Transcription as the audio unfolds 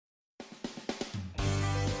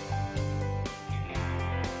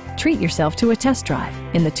Treat yourself to a test drive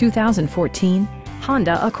in the 2014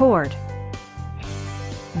 Honda Accord.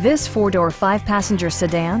 This four-door, five-passenger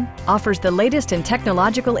sedan offers the latest in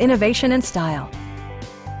technological innovation and style.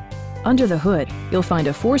 Under the hood, you'll find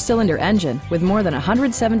a four-cylinder engine with more than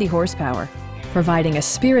 170 horsepower, providing a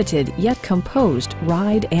spirited yet composed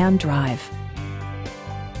ride and drive.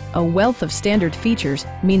 A wealth of standard features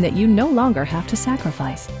mean that you no longer have to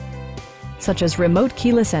sacrifice, such as remote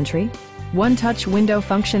keyless entry, one-touch window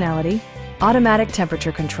functionality, automatic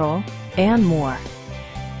temperature control, and more.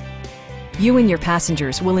 You and your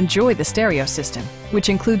passengers will enjoy the stereo system, which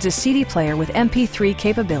includes a CD player with MP3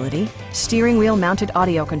 capability, steering wheel mounted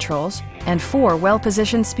audio controls, and 4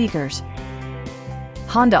 well-positioned speakers.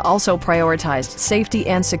 Honda also prioritized safety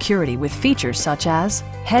and security with features such as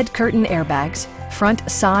head curtain airbags, front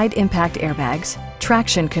side impact airbags,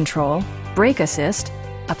 traction control, brake assist,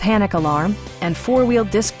 a panic alarm, and 4-wheel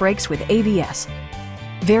disc brakes with ABS.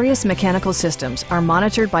 Various mechanical systems are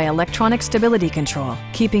monitored by electronic stability control,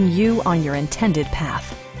 keeping you on your intended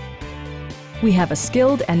path. We have a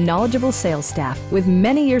skilled and knowledgeable sales staff with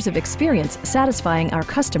many years of experience satisfying our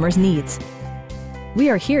customers' needs. We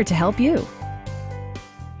are here to help you.